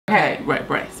Okay, right,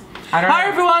 brace. I don't know. Hi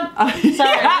everyone!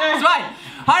 Sorry. Yeah, that's right.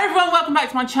 Hi everyone, welcome back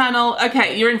to my channel.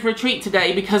 Okay, you're in for a treat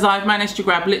today because I've managed to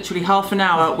grab literally half an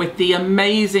hour with the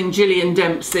amazing Jillian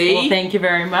Dempsey. Well, thank you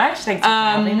very much. Thanks for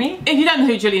having me. If you don't know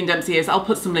who Jillian Dempsey is, I'll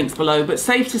put some links below, but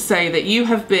safe to say that you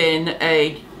have been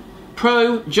a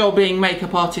pro jobbing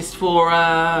makeup artist for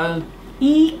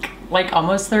like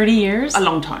almost 30 years. a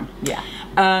long time.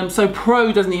 Yeah. So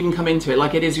pro doesn't even come into it,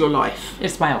 like it is your life.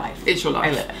 It's my life. It's your life.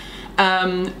 I live it.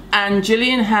 And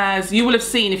Jillian has, you will have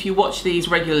seen if you watch these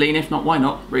regularly, and if not, why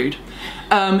not? Rude.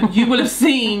 You will have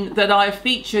seen that I've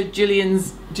featured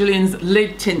Jillian's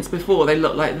lid tints before. They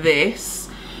look like this.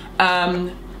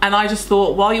 And I just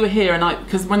thought while you were here,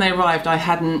 because when they arrived I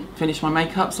hadn't finished my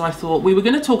makeup, so I thought we were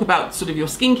going to talk about sort of your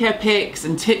skincare picks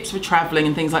and tips for traveling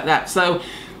and things like that. So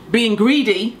being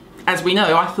greedy, as we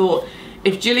know, I thought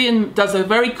if Jillian does a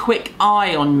very quick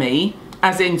eye on me,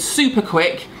 as in super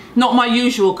quick, not my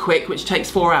usual quick, which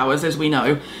takes 4 hours, as we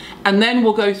know. And then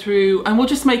we'll go through and we'll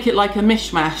just make it like a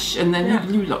mishmash, and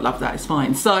then you lot love that, it's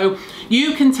fine. So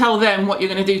you can tell them what you're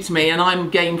gonna do to me and I'm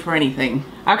game for anything.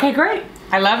 Okay, great.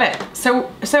 I love it. So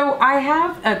I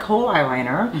have a kohl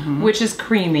eyeliner, which is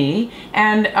creamy,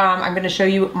 and I'm gonna show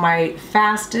you my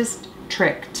fastest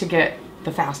trick to get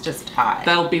the fastest eye.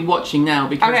 They'll be watching now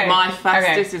because my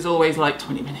fastest is always like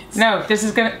 20 minutes. No, this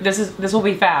will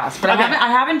be fast. But I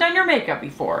haven't done your makeup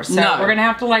before, so we're gonna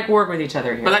have to like work with each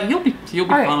other here. But like, you'll be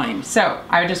fine. So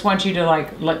I just want you to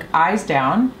like look eyes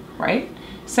down, right?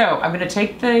 So I'm gonna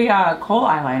take the kohl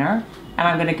eyeliner and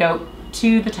I'm gonna go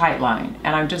to the tight line,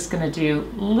 and I'm just gonna do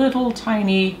little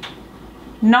tiny,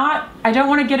 I don't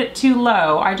want to get it too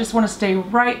low. I just want to stay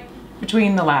right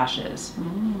between the lashes.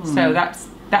 So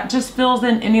that just fills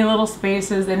in any little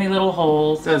spaces, any little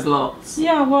holes. There's lots.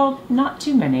 Yeah, well, not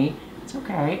too many. It's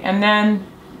okay. And then,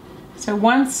 so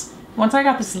once I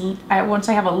got this, once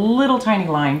I have a little tiny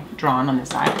line drawn on this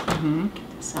side, get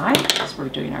this side, because we're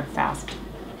doing our fast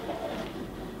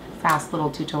little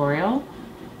tutorial.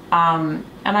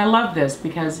 And I love this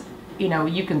because, you know,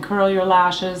 you can curl your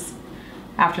lashes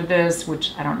after this,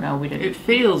 which I don't know, we didn't. It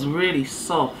feels really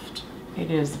soft.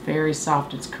 It is very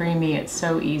soft, it's creamy, it's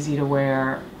so easy to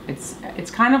wear.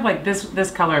 It's kind of like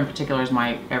this color in particular is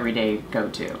my everyday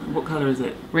go-to. What color is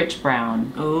it? Rich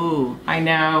brown. Oh. I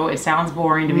know, it sounds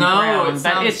boring to be brown,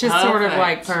 but it's just sort of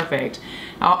like perfect.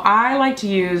 Now, I like to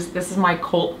use, this is my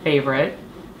cult favorite.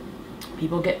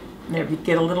 People get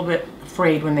a little bit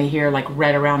afraid when they hear like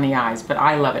red around the eyes, but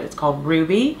I love it. It's called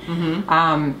Ruby.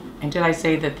 And did I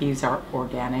say that these are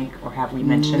organic, or have we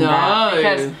mentioned that?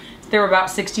 Because they're about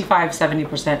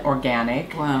 65–70%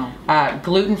 organic. Wow.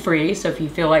 Gluten-free, so if you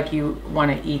feel like you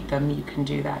want to eat them, you can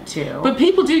do that too. But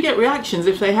people do get reactions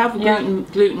if they have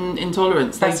gluten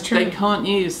intolerance. That's true. They can't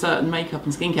use certain makeup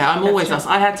and skincare. I'm always asked.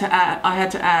 I had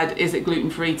to add, is it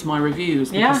gluten-free to my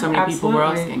reviews because so many people were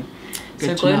asking.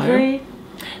 Good so gluten-free,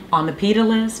 on the PETA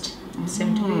list,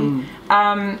 soon to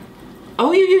be.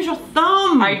 Oh, you use your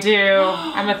thumb. I do.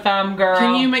 I'm a thumb girl.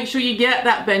 Can you make sure you get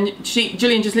that, Ben?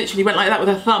 Jillian just literally went like that with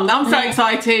her thumb. I'm so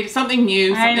excited. Something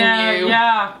new, something new.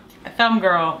 Yeah, a thumb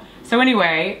girl. So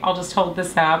anyway, I'll just hold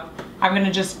this up. I'm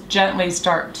gonna just gently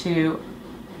start to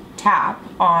tap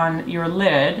on your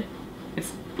lid.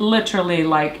 It's literally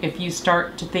like if you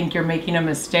start to think you're making a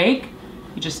mistake,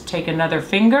 you just take another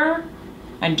finger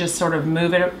and just sort of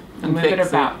move it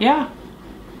about. Yeah.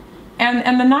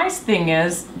 And the nice thing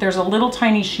is there's a little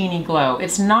tiny sheeny glow.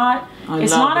 It's not a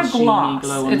gloss.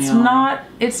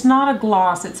 It's not a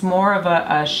gloss, it's more of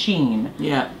a sheen.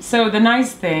 Yeah. So the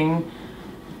nice thing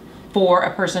for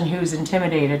a person who's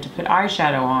intimidated to put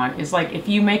eyeshadow on is like if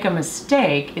you make a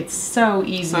mistake, it's so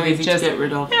easy to get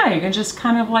rid of. Yeah, you can just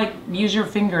kind of like use your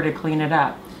finger to clean it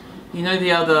up. You know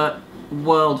the other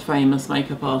world famous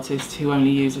makeup artist who only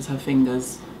uses her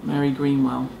fingers? Mary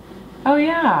Greenwell. Oh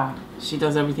yeah. She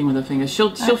does everything with her fingers. She'll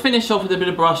finish off with a bit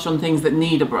of brush on things that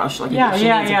need a brush, like if she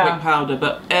needs a quick powder,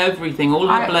 but everything, all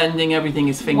her blending, everything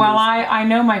is fingers. Well, I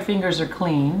know my fingers are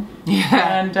clean.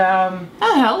 Yeah. And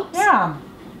that helps. Yeah.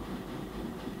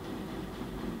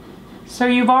 So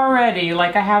you've already,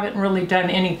 like I haven't really done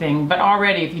anything, but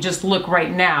already if you just look right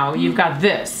now, you've got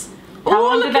this. How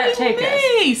long did that take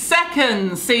us?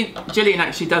 Seconds. See, Jillian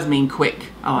actually does mean quick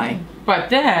eye.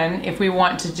 But then, if we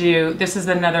want to do, this is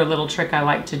another little trick I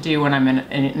like to do when I'm in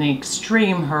an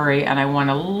extreme hurry and I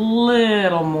want a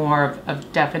little more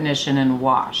of definition and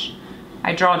wash.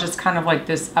 I draw just kind of like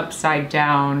this upside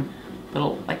down,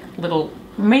 little,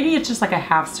 maybe it's just like a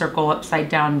half circle upside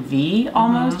down V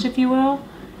almost, if you will.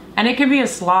 And it can be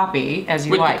as sloppy as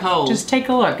you like. Just take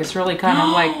a look. It's really kind of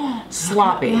like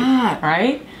sloppy,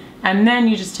 right? And then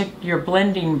you just take your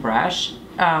blending brush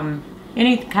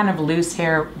any kind of loose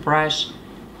hair brush,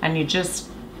 and you just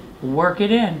work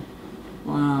it in.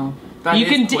 Wow. You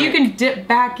can dip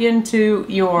back into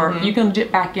your you can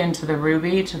dip back into the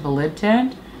ruby, to the lid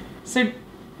tint. So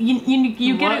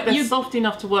you get it. They're soft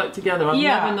enough to work together. I've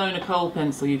never known a kohl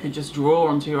pencil you could just draw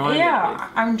onto your eyelid. Yeah,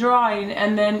 I'm drawing,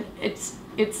 and then it's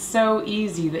so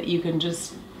easy that you can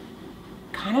just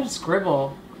kind of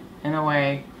scribble in a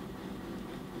way,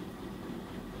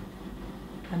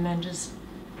 and then just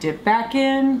dip back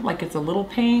in like it's a little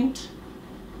paint.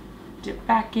 Dip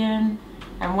back in,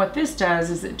 and what this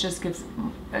does is it just gives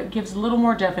a little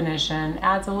more definition,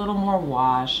 adds a little more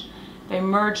wash. They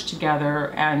merge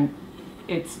together, and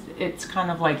it's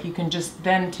kind of like you can just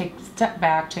then step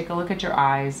back, take a look at your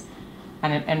eyes,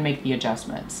 and make the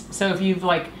adjustments. So if you've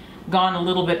like gone a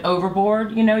little bit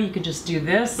overboard, you know, you could just do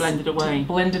this. Blend it away.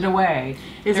 Blend it away.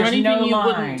 Is there anything you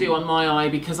wouldn't do on my eye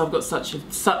because I've got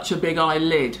such a big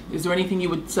eyelid? Is there anything you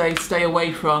would say stay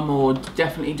away from, or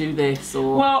definitely do this?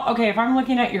 Or well, okay, if I'm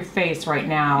looking at your face right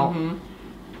now,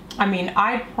 I mean,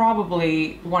 I'd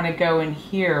probably want to go in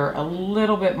here a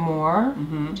little bit more,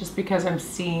 just because I'm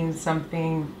seeing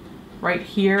something right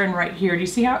here and right here. Do you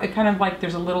see how it kind of like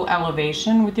there's a little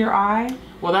elevation with your eye?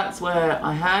 Well, that's where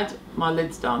I had my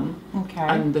lids done,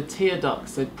 and the tear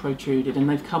ducts had protruded, and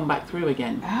they've come back through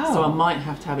again. Oh. So I might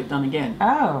have to have it done again.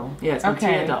 Oh. Yeah, it's my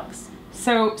tear ducts.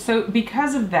 So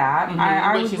because of that,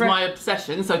 which is my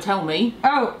obsession. So tell me.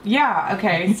 Oh yeah,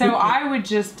 okay. So I would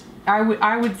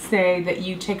say that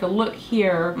you take a look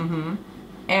here,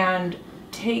 and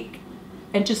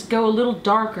just go a little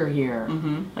darker here.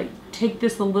 Like take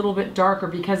this a little bit darker,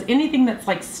 because anything that's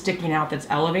like sticking out that's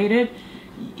elevated,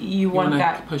 you want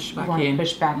that push back in.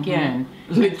 Push back in.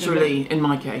 Literally, in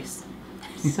my case.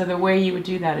 So the way you would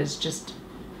do that is just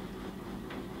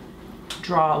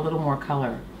draw a little more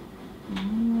color.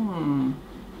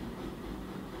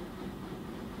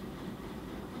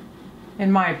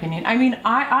 In my opinion. I mean,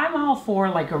 I'm all for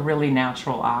like a really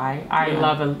natural eye. I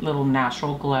love a little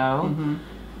natural glow.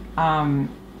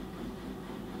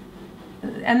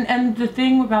 And the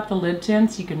thing about the lid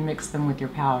tints, you can mix them with your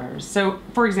powders. So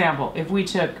for example, if we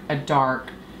took a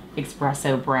dark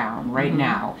espresso brown right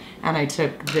now, and I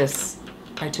took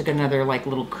another like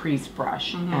little crease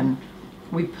brush, and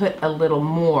we put a little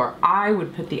more, I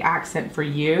would put the accent for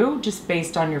you, just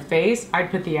based on your face, I'd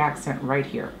put the accent right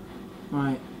here.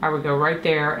 Right. I would go right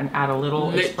there and add a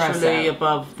little espresso. Literally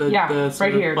above the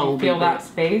right here. Do you feel that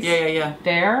space? Yeah.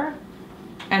 There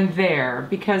and there,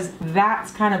 because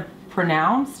that's kind of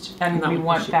pronounced, and we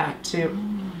want that to.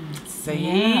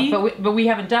 See? Yeah, but we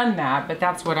haven't done that. But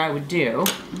that's what I would do.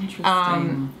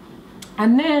 Interesting.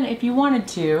 And then if you wanted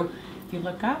to, if you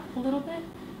look up a little bit,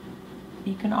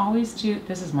 you can always do.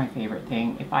 This is my favorite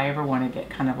thing. If I ever want to get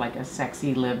kind of like a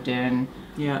sexy, lived-in,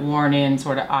 worn-in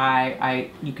sort of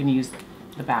eye, you can use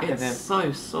the back of this. It's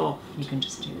so soft. You can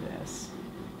just do this.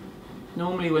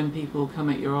 Normally, when people come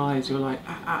at your eyes, you're like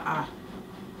ah.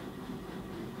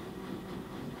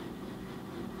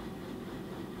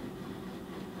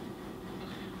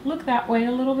 Look that way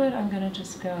a little bit. I'm gonna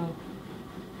just go.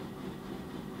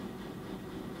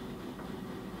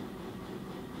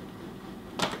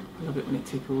 I love it when it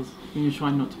tickles, when you're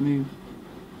trying not to move.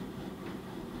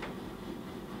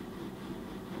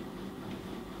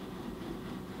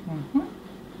 Look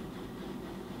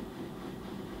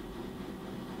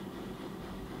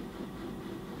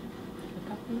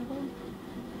up a little.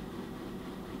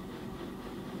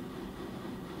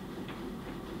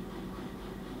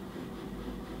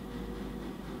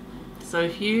 So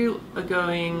if you're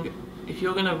going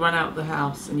to run out the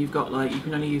house and you've got like, you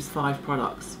can only use 5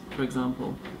 products, for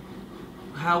example,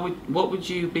 what would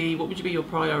be your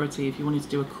priority if you wanted to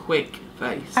do a quick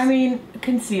face? I mean,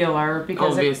 concealer,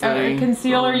 because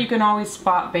concealer you can always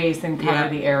spot base and cover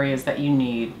the areas that you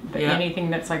need. But anything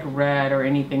that's like red or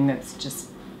anything that's just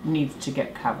needs to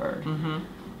get covered.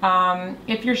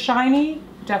 If you're shiny,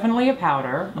 definitely a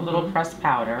powder, a little pressed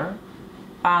powder.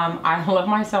 I love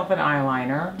myself an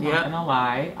eyeliner, not gonna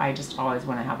lie. I just always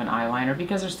want to have an eyeliner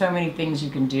because there's so many things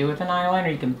you can do with an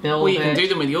eyeliner. You can build it. Well, you can do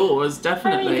them with yours,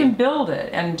 definitely. I mean, you can build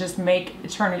it and just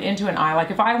turn it into an eye.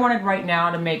 Like if I wanted right now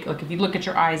to make, like if you look at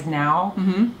your eyes now,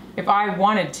 if I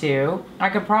wanted to, I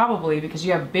could probably, because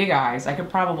you have big eyes, I could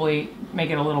probably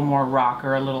make it a little more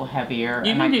rocker, a little heavier.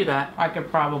 You can do that. I could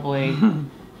probably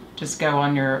just go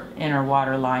on your inner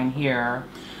waterline here.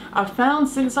 I've found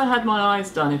since I had my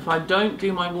eyes done, if I don't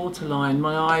do my waterline,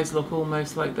 my eyes look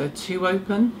almost like they're too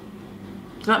open.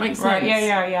 Does that make sense? Right,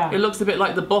 yeah. It looks a bit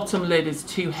like the bottom lid is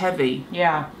too heavy.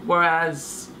 Yeah.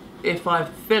 Whereas if I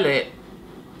fill it,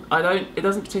 it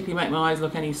doesn't particularly make my eyes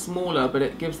look any smaller, but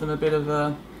it gives them a bit of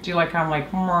a Do you like how I'm like,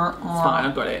 It's fine,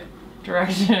 I've got it.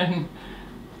 Direction?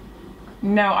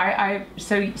 No,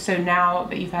 so now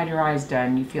that you've had your eyes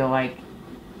done, you feel like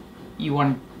you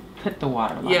want to put the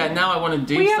waterline. Yeah, now I want to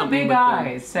do something. We have big with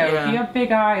eyes, so yeah. if you have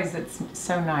big eyes, it's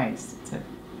so nice. It's a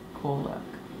cool look.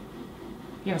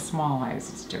 If you have small eyes,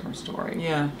 it's a different story.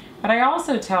 Yeah. But I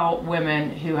also tell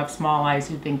women who have small eyes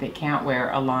who think they can't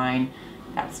wear a line,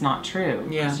 that's not true.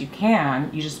 Yeah. Because you can,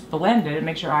 you just blend it, it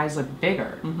makes your eyes look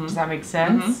bigger. Does that make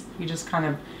sense? You just kind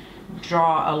of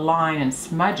draw a line and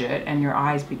smudge it, and your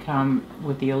eyes become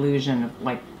with the illusion of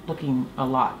like looking a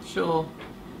lot. Sure.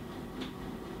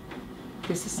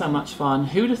 This is so much fun.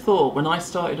 Who'd have thought when I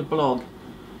started a blog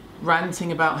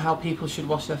ranting about how people should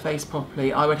wash their face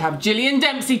properly, I would have Jillian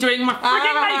Dempsey doing my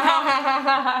freaking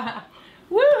makeup.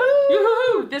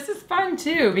 Woohoo! This is fun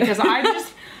too, because I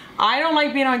don't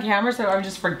like being on camera, so I'm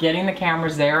just forgetting the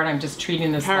camera's there and I'm just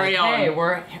treating this Carry like, on. hey,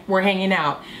 we're hanging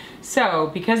out.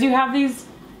 So because you have these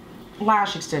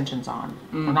lash extensions on,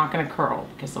 we're not going to curl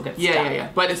because they'll get stuck. Yeah.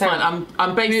 But it's fine.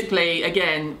 I'm basically,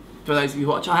 again, for those of you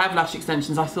who watch, I have lash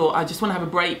extensions. I thought I just want to have a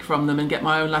break from them and get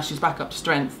my own lashes back up to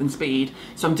strength and speed.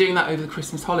 So I'm doing that over the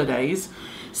Christmas holidays.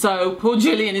 So poor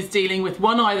Jillian is dealing with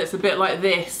one eye that's a bit like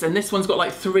this, and this one's got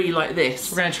like 3 like this.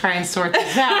 We're going to try and sort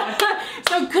this out.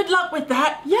 So good luck with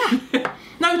that. Yeah.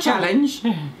 No challenge.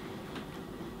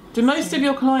 Do most of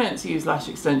your clients use lash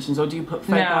extensions, or do you put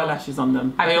fake eyelashes on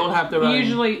them? They all have their own.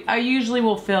 I usually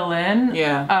will fill in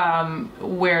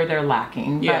where they're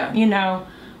lacking. But, you know,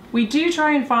 we do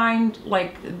try and find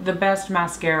like the best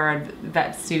mascara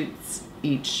that suits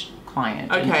each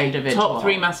client. Okay, individual. top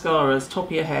 3 mascaras, top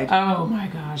of your head. Oh my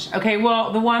gosh. Okay,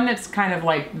 well, the one that's kind of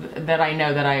like that I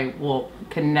know that I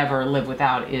can never live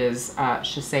without is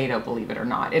Shiseido, believe it or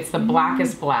not. It's the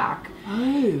blackest black.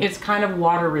 Oh. It's kind of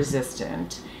water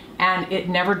resistant, and it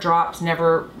never drops.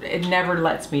 It never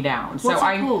lets me down. What's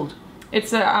it called?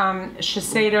 It's a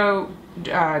Shiseido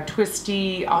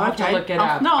twisty. I'll have to look it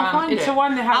up. No, I'll find it. It's the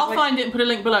one that has. I'll find it and put a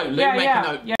link below. Lou, make a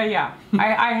note. Yeah.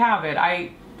 I have it.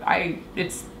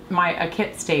 It's a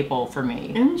kit staple for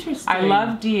me. Interesting. I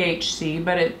love DHC,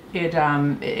 but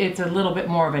it's a little bit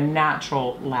more of a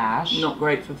natural lash. Not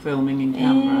great for filming in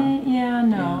camera.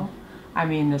 No. I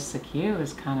mean, the Secure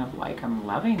is kind of like, I'm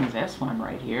loving this one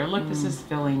right here. Look, this is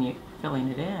filling it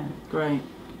in. Great.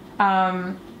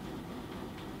 I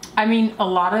mean, a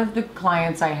lot of the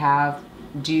clients I have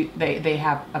they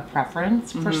have a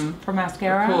preference for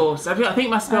mascara. Of course. I think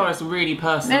mascara is really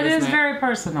personal. It is very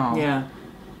personal. Yeah.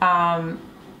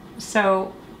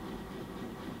 So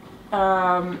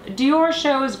Dior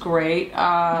Show is great.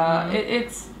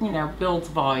 It's builds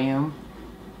volume.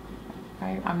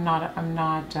 I'm not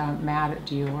mad at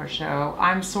Dior Show.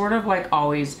 I'm sort of like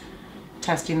always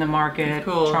testing the market,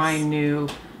 trying new.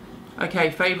 Okay,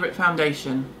 favorite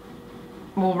foundation.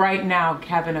 Well, right now,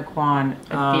 Kevin Aquan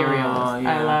Ethereals.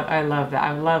 Yeah. I love that.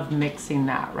 I love mixing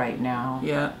that right now.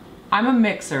 Yeah. I'm a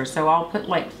mixer, so I'll put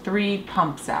like 3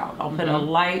 pumps out. I'll put a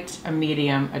light, a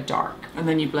medium, a dark. And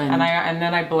then you blend. And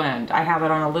then I blend. I have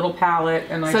it on a little palette,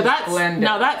 and I just blend it.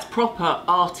 Now that's proper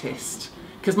artist.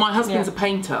 Because my husband's a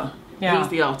painter. Yeah. He's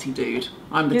the arty dude.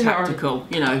 I'm the tactical.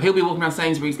 You know, he'll be walking around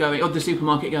Sainsbury's or the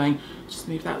supermarket going, just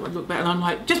move that one, look better. And I'm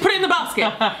like, just put it in the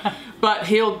basket. But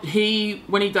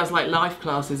when he does like life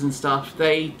classes and stuff,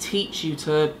 they teach you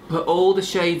to put all the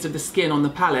shades of the skin on the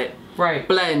palette. Right.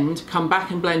 Blend, come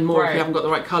back and blend more if you haven't got the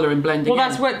right colour, and blend again.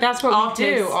 Well, that's what we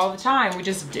do all the time. We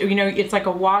just, it's like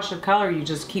a wash of color. You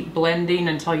just keep blending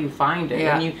until you find it.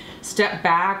 Yeah. And you step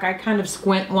back. I kind of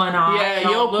squint one eye. Yeah,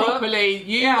 you're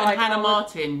properly, and like Hannah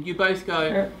Martin, you both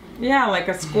go. Yeah, like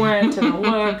a squint and a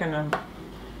look and a...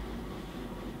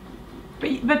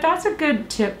 But that's a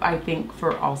good tip, I think,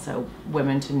 for also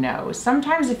women to know.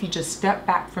 Sometimes if you just step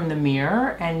back from the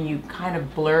mirror and you kind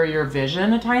of blur your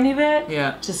vision a tiny bit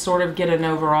to sort of get an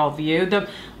overall view. The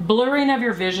blurring of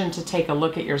your vision to take a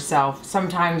look at yourself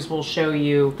sometimes will show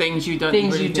you things you don't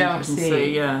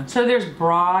see. Yeah. So there's a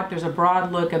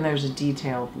broad look and there's a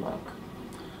detailed look.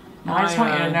 And I just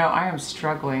want you to know I am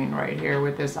struggling right here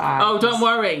with this eye. Oh, don't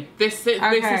worry. This is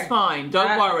fine.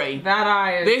 Don't worry. That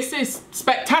eye is... This is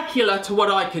spectacular to what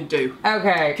I could do.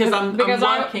 Okay. Because I'm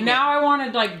working now I want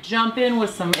to like jump in with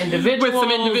some individuals.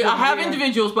 I have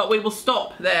individuals, but we will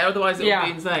stop there. Otherwise it will be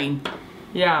insane.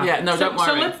 Yeah. Yeah. No, don't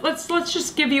worry. So let's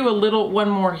just give you one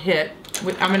more hit.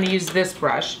 I'm going to use this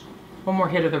brush. One more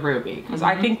hit of the ruby because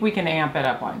I think we can amp it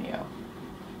up on you.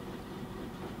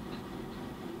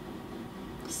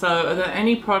 So are there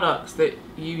any products that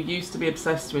you used to be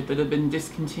obsessed with that have been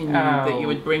discontinued that you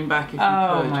would bring back if you could?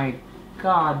 Oh my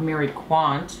God, Mary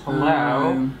Quant,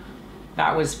 hello.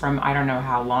 That was from I don't know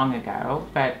how long ago,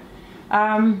 but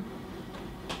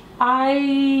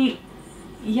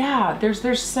Yeah,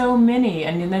 there's so many,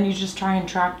 and then you just try and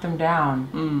track them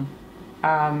down.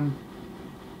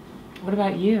 What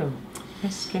about you? You're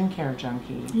a skincare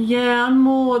junkie. Yeah, I'm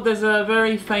more, there's a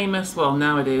very famous, well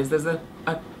nowadays, there's a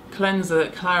cleanser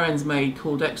that Hirons made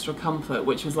called Extra Comfort,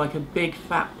 which was like a big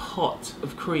fat pot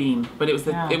of cream, but it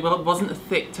wasn't a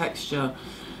thick texture.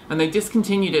 And they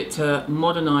discontinued it to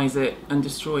modernize it and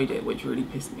destroyed it, which really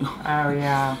pissed me off. Oh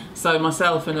yeah. So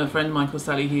myself and a friend of mine called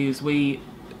Sally Hughes, we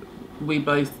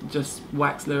both just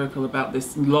wax lyrical about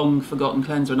this long forgotten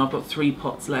cleanser, and I've got 3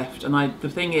 pots left. And the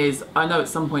thing is, I know at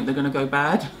some point they're going to go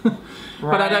bad,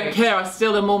 but I don't care. I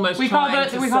still am almost we call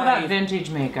that vintage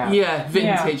makeup. Yeah,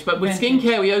 vintage. Yeah, but with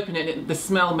skincare, we open it, and the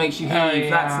smell makes you heave. Oh, yeah.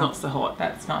 That's not so hot.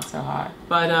 That's not so hot.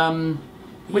 But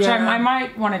which I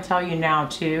might want to tell you now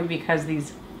too, because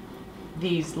these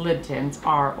lid tints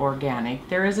are organic.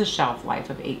 There is a shelf life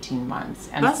of 18 months,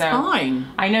 and that's fine.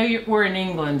 I know we're in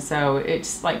England, so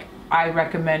it's like, I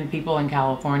recommend people in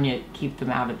California keep them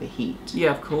out of the heat.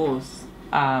 Yeah, of course.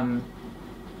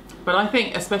 But I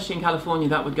think, especially in California,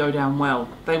 that would go down well.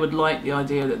 They would like the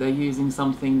idea that they're using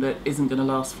something that isn't going to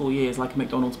last 4 years, like a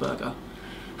McDonald's burger.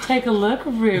 Take a look,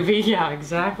 Ruby. Yeah,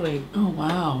 exactly. Oh,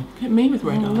 wow. Look at me with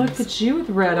red eyes. Look at you with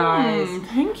red eyes.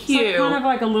 Thank you. It's kind of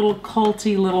like a little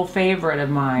culty little favorite of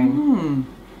mine.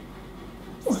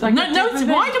 Like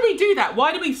why do we do that?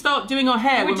 Why do we start doing our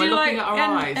hair when we're looking at our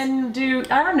eyes? And do,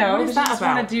 I don't know. What is that I just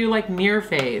about? want to do like mirror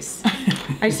face.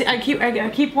 I just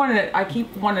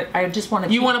want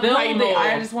to. You want to play more.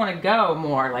 I just want to go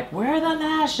more. Like, where are the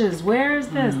lashes? Where is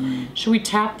this? Should we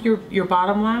tap your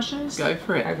bottom lashes? Go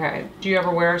for it. Okay. Do you ever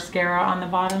wear mascara on the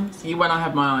bottoms? When I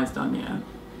have my eyes done, yeah.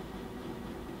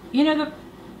 You know,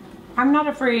 I'm not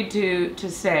afraid to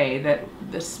say that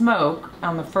the smoke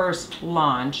on the first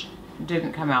launch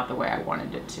didn't come out the way I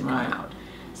wanted it to come out.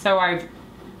 So I've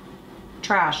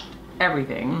trashed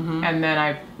everything, and then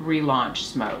I've relaunched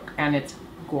Smoke, and it's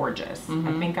gorgeous.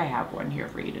 I think I have one here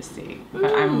for you to see. But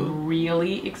I'm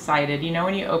really excited. You know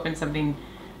when you open something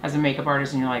as a makeup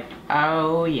artist and you're like,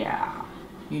 oh yeah.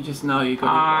 You just know you got it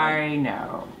right. I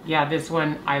know. Yeah, this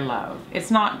one I love. It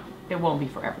won't be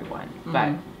for everyone,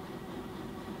 but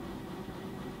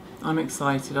I'm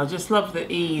excited. I just love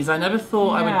the ease. I never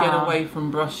thought I would get away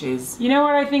from brushes. You know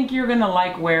what I think you're gonna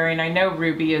like wearing? I know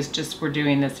Ruby is just, we're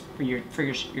doing this for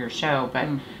your show, but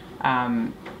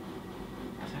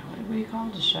what do you call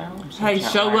it? A show? Hey,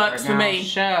 show works for me.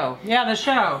 Show. Yeah, the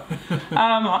show.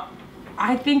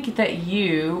 I think that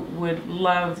you would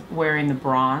love wearing the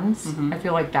bronze. I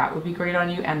feel like that would be great on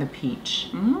you, and the peach.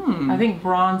 I think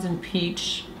bronze and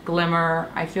peach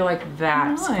glimmer, I feel like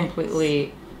that's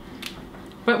completely.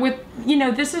 But with, you know,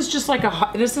 this is just like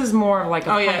this is more of like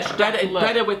a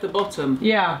better with the bottom.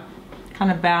 Yeah,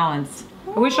 kind of balance.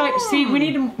 I wish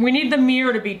we need the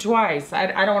mirror to be twice. I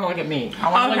don't want to look at me.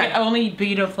 I want to look at only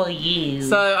beautiful you.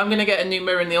 So I'm going to get a new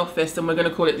mirror in the office, and we're going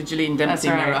to call it the Jillian Dempsey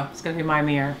mirror. It's going to be my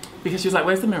mirror. Because she was like,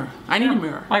 where's the mirror? I need a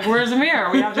mirror. Like, where's the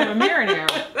mirror? We have to have a mirror in here.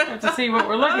 We have to see what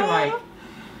we're looking like.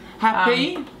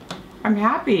 Happy? I'm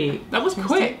happy. That was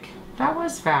quick. That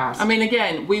was fast. I mean,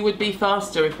 again, we would be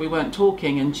faster if we weren't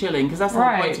talking and chilling, because that's the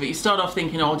whole point of it. You start off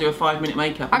thinking, oh, I'll do a 5-minute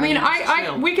makeup. I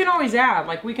mean, we can always add,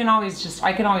 like, I can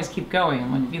always keep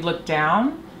going. Like, if you look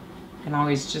down, I can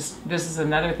always this is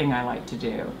another thing I like to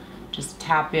do. Just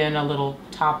tap in a little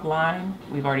top line.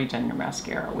 We've already done your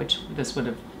mascara, which this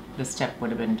step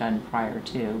would have been done prior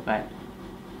to, but.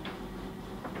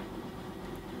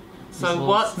 So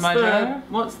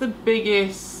what's the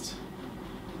biggest,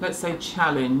 let's say,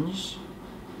 challenge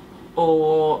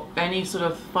or any sort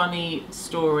of funny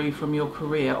story from your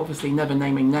career, obviously never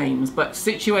naming names, but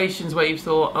situations where you've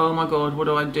thought, oh my god, what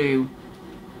do I do,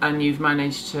 and you've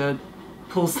managed to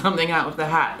pull something out of the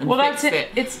hat and fix it?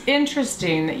 It's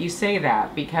interesting that you say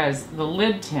that, because the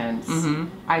lid tints,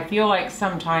 I feel like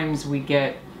sometimes we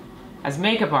get, as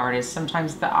makeup artists,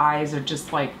 sometimes the eyes are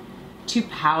just like too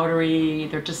powdery,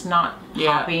 they're just not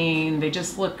popping, they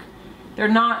just look, they're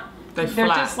flat.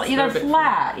 Just like, they're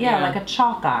flat, like a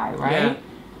chalk eye, right? Yeah.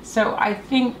 So I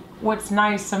think what's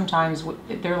nice sometimes,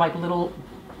 they're like little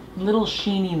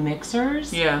sheeny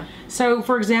mixers. Yeah. So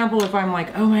for example, if I'm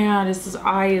like, oh my god, this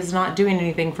eye is not doing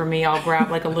anything for me, I'll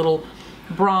grab like a little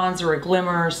bronze or a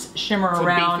glimmer, shimmer to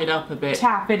around, beef it up a bit,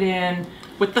 tap it in.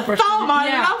 With the thumb, I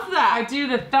love that. I do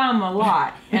the thumb a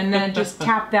lot, and then just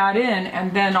tap that in,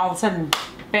 and then all of a sudden,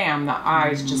 bam, the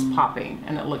eye's just popping,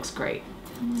 and it looks great.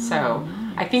 So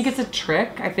I think it's a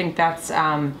trick. I think that's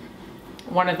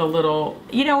one of the little,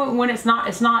 you know, when it's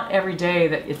not every day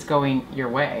that it's going your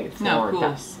way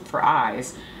for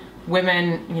eyes.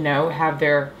 Women, you know, have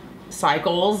their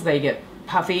cycles. They get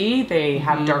puffy, they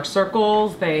have dark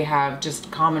circles, they have just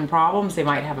common problems, they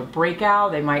might have a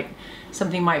breakout,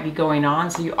 something might be going on.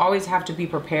 So you always have to be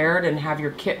prepared and have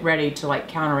your kit ready to like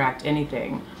counteract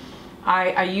anything.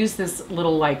 I use this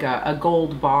little like a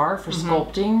gold bar for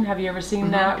sculpting. Have you ever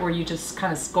seen that? Where you just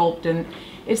kind of sculpt, and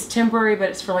it's temporary, but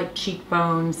it's for like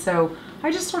cheekbones. So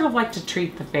I just sort of like to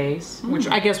treat the face, which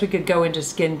I guess we could go into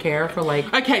skincare for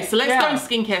like... Okay, so let's go into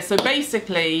skincare. So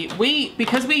basically,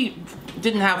 because we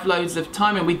didn't have loads of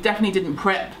time and we definitely didn't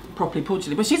prep properly,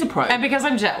 Portugal, but she's a pro. And because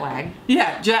I'm jet lagged.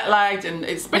 Yeah, jet lagged, and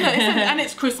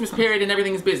it's Christmas period and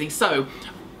everything is busy. So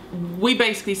we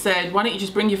basically said, why don't you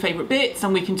just bring your favorite bits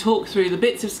and we can talk through the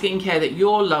bits of skincare that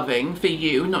you're loving for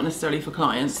you, not necessarily for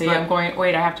clients. See, I'm going,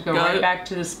 wait, I have to go right back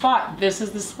to the spot. This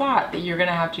is the spot that you're going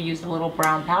to have to use a little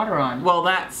brown powder on. Well,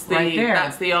 that's the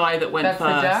eye that went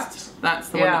first. That's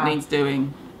the one that needs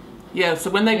doing. Yeah, so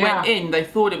when they went in, they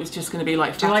thought it was just going to be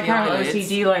like fatty eyelids.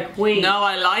 Do you like how OCD, like, wait. No,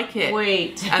 I like it.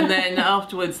 Wait. And then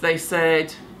afterwards they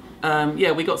said,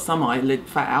 yeah, we got some eyelid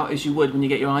fat out, as you would when you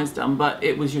get your eyes done, but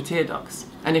it was your tear ducts.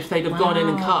 And if they'd have gone in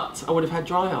and cut, I would have had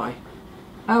dry eye.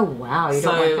 Oh, wow, you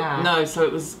don't want that. No, so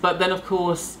it was, but then of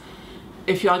course,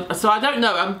 so I don't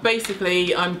know,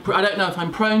 I don't know if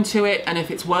I'm prone to it and if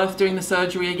it's worth doing the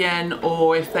surgery again,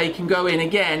 or if they can go in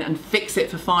again and fix it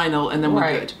for final and then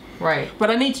we're good. Right. But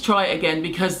I need to try it again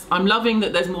because I'm loving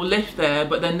that there's more lift there,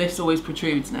 but then this always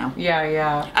protrudes now. Yeah,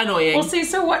 yeah. Annoying. Well, see,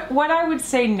 so what I would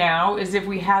say now is if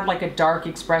we had like a dark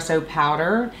espresso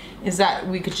powder, is that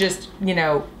we could just, you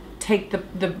know, take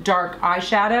the dark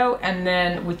eyeshadow, and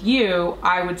then with you,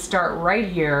 I would start right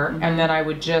here, and then I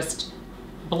would just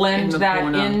blend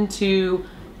that into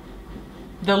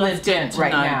the lid tint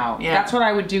right now. Yeah. That's what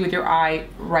I would do with your eye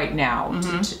right now,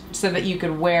 so that you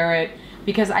could wear it,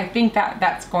 because I think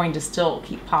that's going to still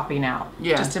keep popping out.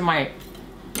 Yeah. Just in my...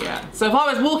 Yeah. So if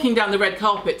I was walking down the red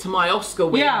carpet to my Oscar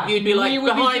win, you'd be like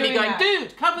behind me going,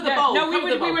 dude, cover the bowl. No,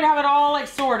 we would have it all like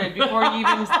sorted before you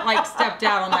even like stepped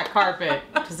out on that carpet,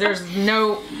 because there's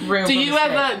no room. Do you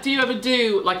ever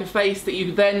do like a face that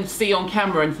you then see on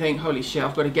camera and think, holy shit,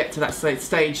 I've got to get to that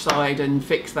stage side and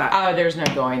fix that? Oh, there's no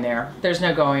going there. There's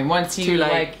no going. Once you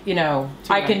like, you know,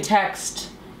 I can text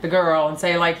the girl and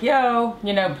say like, yo,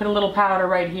 you know, put a little powder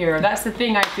right here. That's the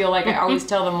thing I feel like I always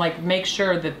tell them, like, make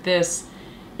sure that this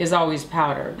is always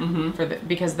powdered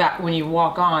because that when you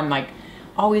walk on, like,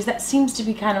 always that seems to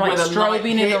be kind of like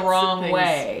strobing in the wrong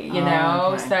way, you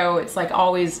know? Okay. So it's like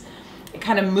always, it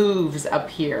kind of moves up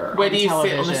here. Where do you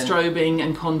sit on the strobing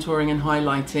and contouring and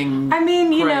highlighting? I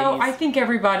mean, you know, I think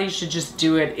everybody should just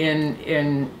do it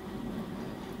in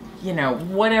you know,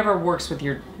 whatever works with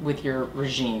your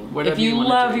regime. Whatever if you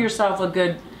love yourself a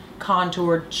good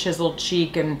contoured, chiseled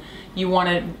cheek, and you want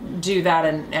to do that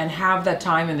and have that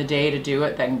time in the day to do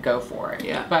it, then go for it.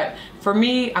 Yeah. But for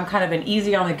me, I'm kind of an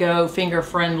easy on the go, finger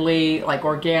friendly, like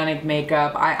organic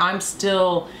makeup. I'm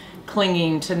still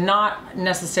clinging to not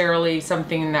necessarily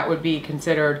something that would be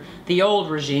considered the old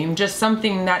regime, just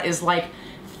something that is like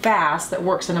fast, that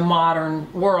works in a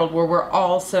modern world where we're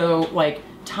also like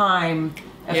time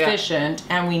efficient,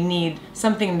 and we need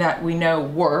something that we know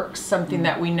works, something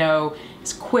that we know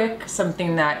is quick,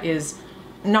 something that is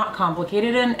not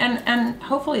complicated, and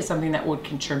hopefully something that would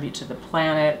contribute to the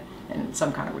planet in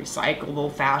some kind of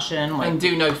recyclable fashion, like, and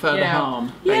do no further harm.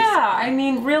 Basically. Yeah, I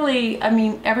mean, really, I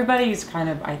mean, everybody's kind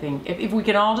of, I think, if we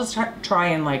can all just try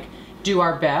and like do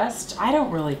our best, I don't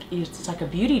really, it's like a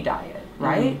beauty diet,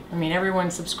 right? I mean,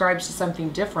 everyone subscribes to something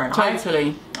different.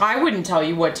 Totally. I wouldn't tell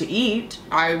you what to eat.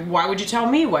 Why would you tell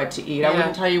me what to eat? I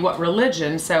wouldn't tell you what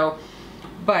religion, so...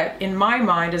 But in my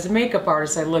mind, as a makeup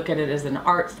artist, I look at it as an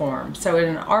art form. So in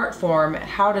an art form,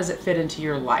 how does it fit into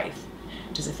your life?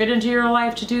 Does it fit into your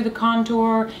life to do the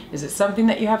contour? Is it something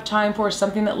that you have time for?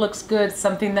 Something that looks good?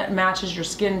 Something that matches your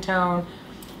skin tone?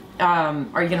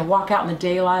 Are you going to walk out in the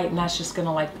daylight and that's just going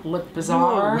to like look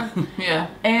bizarre? Yeah.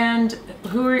 And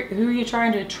who are you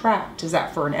trying to attract? Is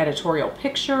that for an editorial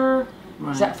picture?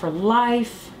 Right. Is that for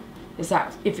life? Is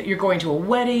that if you're going to a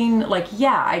wedding? Like,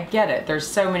 yeah, I get it. There's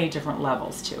so many different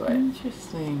levels to it.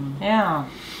 Interesting. Yeah.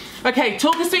 Okay,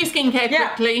 talk us through skincare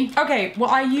quickly. Okay, well,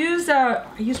 I use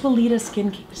Weleda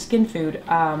skin food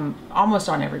almost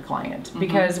on every client,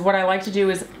 because what I like to do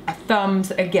is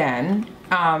thumbs again.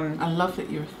 I love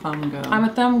that you're a thumb girl. I'm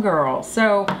a thumb girl.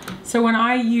 So when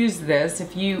I use this,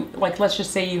 if you, like, let's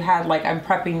just say you had, like, I'm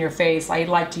prepping your face, I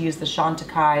like to use the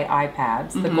Chantecaille eye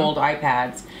pads, the gold eye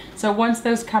pads. So once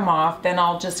those come off, then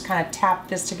I'll just kind of tap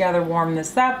this together, warm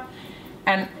this up,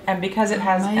 and because it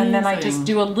has, and then I just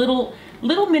do a little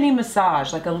mini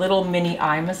massage, like a little mini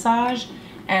eye massage,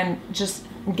 and just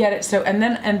get it. So and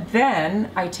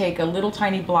then I take a little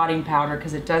tiny blotting powder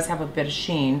because it does have a bit of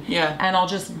sheen. Yeah. And I'll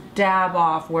just dab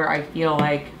off where I feel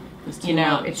like, you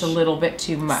know, much. it's a little bit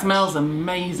too much. Smells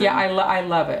amazing. Yeah, I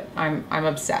love it. I'm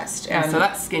obsessed. And so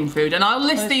that's Skin Food, and I'll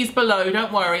list these below.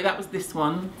 Don't worry, that was this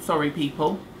one. Sorry,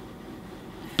 people.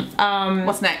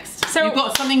 What's next? So you've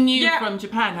got something new from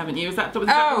Japan, haven't you? Was that the one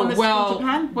that's from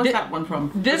Japan? Where's that one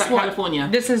from? This one, California.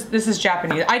 This is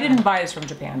Japanese. I didn't buy this from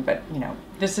Japan, but you know,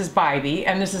 this is Bybee,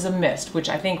 and this is a mist, which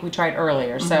I think we tried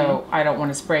earlier. So I don't want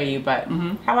to spray you, but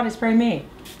how about I spray me?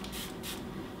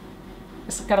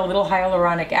 It's got a little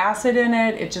hyaluronic acid in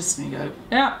it. It just, there you go.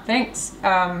 Yeah, thanks.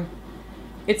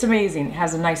 It's amazing. It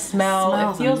has a nice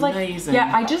smell. It feels amazing. Like,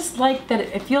 yeah, I just like that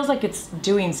it feels like it's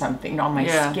doing something on my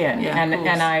skin. Yeah,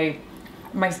 and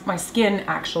my skin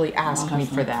actually asked me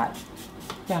for that.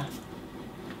 Yeah.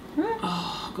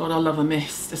 Oh God, I love a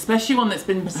mist, especially one that's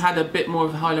had a bit more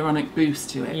of a hyaluronic boost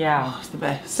to it. Yeah, oh, it's the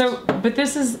best. So, but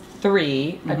this is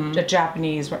 3, a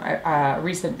Japanese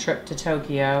recent trip to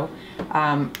Tokyo.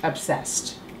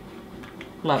 Obsessed.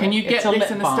 Love it. Can you get it's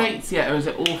this in the States yet, or is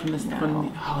it all from this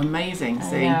one? Oh, amazing!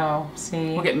 See, no,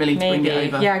 see, we'll get Millie to bring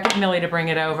it over. Yeah, get Millie to bring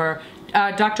it over.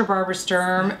 Dr. Barbara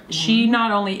Sturm. She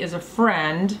not only is a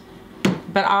friend,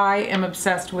 but I am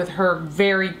obsessed with her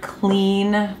very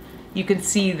clean. You can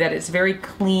see that it's very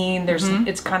clean. There's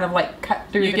it's kind of like cut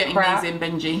through the crap. You're getting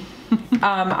these in, Benji.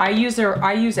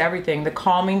 I use everything. The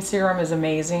calming serum is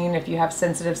amazing. If you have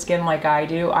sensitive skin like I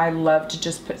do, I love to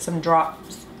just put some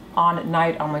drops on at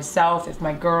night on myself. If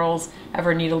my girls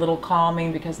ever need a little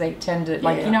calming, because they tend to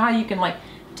like, you know how you can like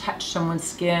touch someone's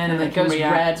skin and it goes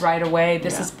red right away.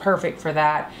 This is perfect for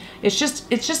that. It's just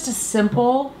a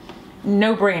simple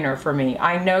no-brainer for me.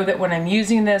 I know that when I'm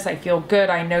using this, I feel good.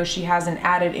 I know she hasn't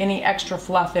added any extra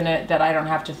fluff in it that I don't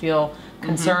have to feel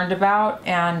concerned about.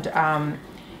 And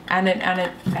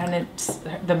it's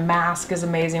the mask is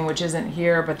amazing, which isn't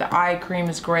here, but the eye cream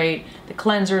is great. The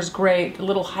cleanser is great. The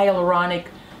little hyaluronic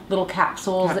little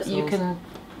capsules that you can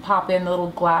pop in, the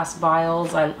little glass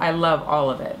vials. I love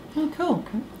all of it. Oh, cool.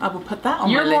 I will put that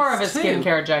on my list. You're more of a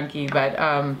skincare junkie, but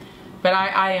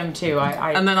I am too.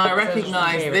 And then I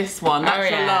recognize this one. That's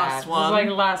the last one. This is like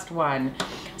the last one.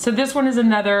 So this one is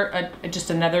just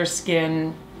another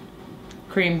skin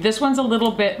cream. This one's a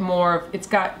little bit more. It's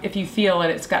got, if you feel it,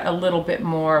 it's got a little bit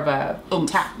more of a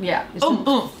tap. Yeah. This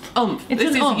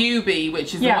is UB,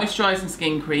 which is the moisturising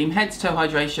skin cream, head to toe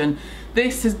hydration.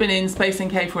 This has been in Space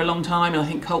NK for a long time, and I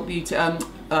think Cult Beauty,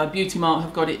 Beauty Mart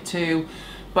have got it too.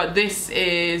 But this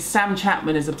is, Sam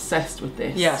Chapman is obsessed with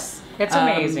this. Yes, it's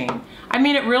amazing. I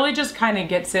mean, it really just kind of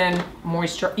gets in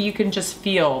moisture. You can just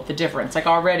feel the difference, like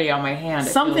already on my hand.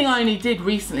 Something I only did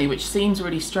recently, which seems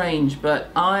really strange,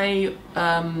 but a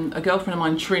girlfriend of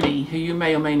mine, Trini, who you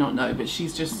may or may not know, but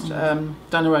she's just done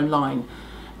her own line,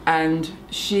 and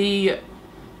she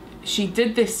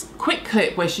did this quick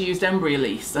clip where she used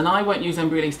Embryolisse, and I won't use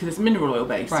Embryolisse because it's mineral oil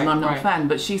based, and I'm not a fan.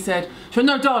 But she said,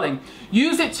 "No, darling,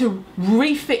 use it to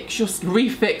refix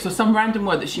or some random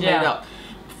word that she made up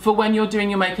for when you're doing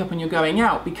your makeup and you're going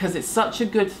out, because it's such a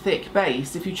good thick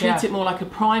base. If you treat it more like a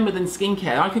primer than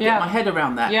skincare, I could get my head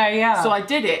around that. So I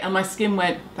did it, and my skin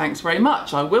went, thanks very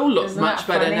much. I will look much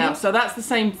better now. So that's the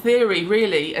same theory,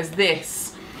 really, as this.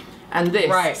 And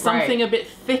this, something a bit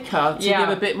thicker to give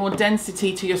a bit more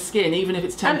density to your skin, even if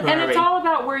it's temporary. And it's all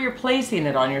about where you're placing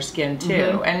it on your skin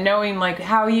too, and knowing like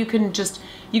how you can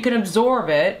absorb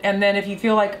it, and then if you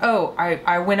feel like, oh,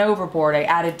 I went overboard, I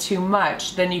added too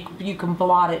much, then you can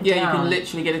blot it down. Yeah, you can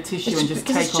literally get a tissue and just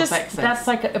take off excess. That's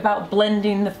like about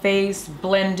blending the face,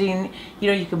 blending, you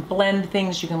know, you can blend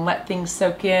things, you can let things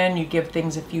soak in, you give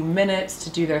things a few minutes to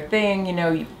do their thing, you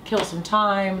know, you kill some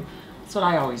time. That's what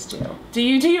I always do. Do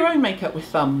you do your own makeup with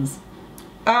thumbs?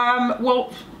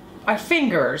 Well,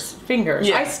 fingers.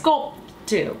 Yeah. I sculpt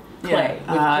too. Clay. With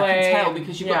clay. I can tell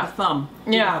because you've got the thumb.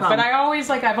 But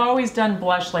I've always done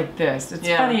blush like this. It's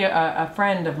funny, a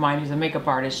friend of mine who's a makeup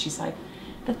artist, she's like,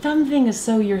 the thumb thing is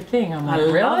so your thing. I'm like,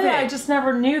 really? I just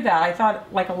never knew that. I thought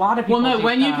like a lot of people Well, no,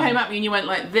 when you came at me and you went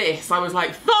like this, I was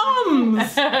like,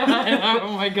 thumbs!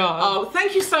 Oh my God. Oh,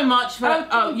 thank you so much.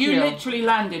 For, you literally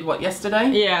landed, what, yesterday?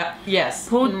 Yeah, yes.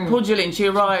 Poor Jillian, she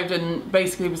arrived and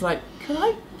basically was like, can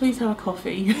I please have a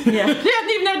coffee? Yeah. She hadn't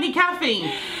even had any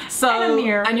caffeine. So,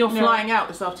 and you're flying out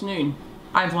this afternoon.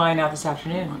 I'm flying out this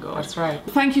afternoon. Oh my God. That's right.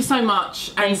 Thank you so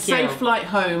much. And safe flight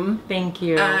home. Thank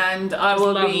you. And I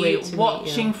will be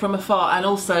watching from afar. And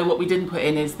also what we didn't put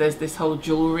in is there's this whole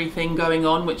jewellery thing going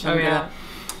on, which I'm gonna...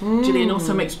 Jillian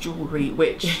also makes jewellery,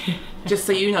 which, just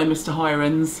so you know, Mr.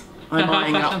 Hirons, I'm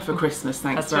buying up for Christmas.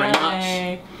 Thanks very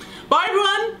much. Bye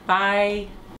everyone. Bye.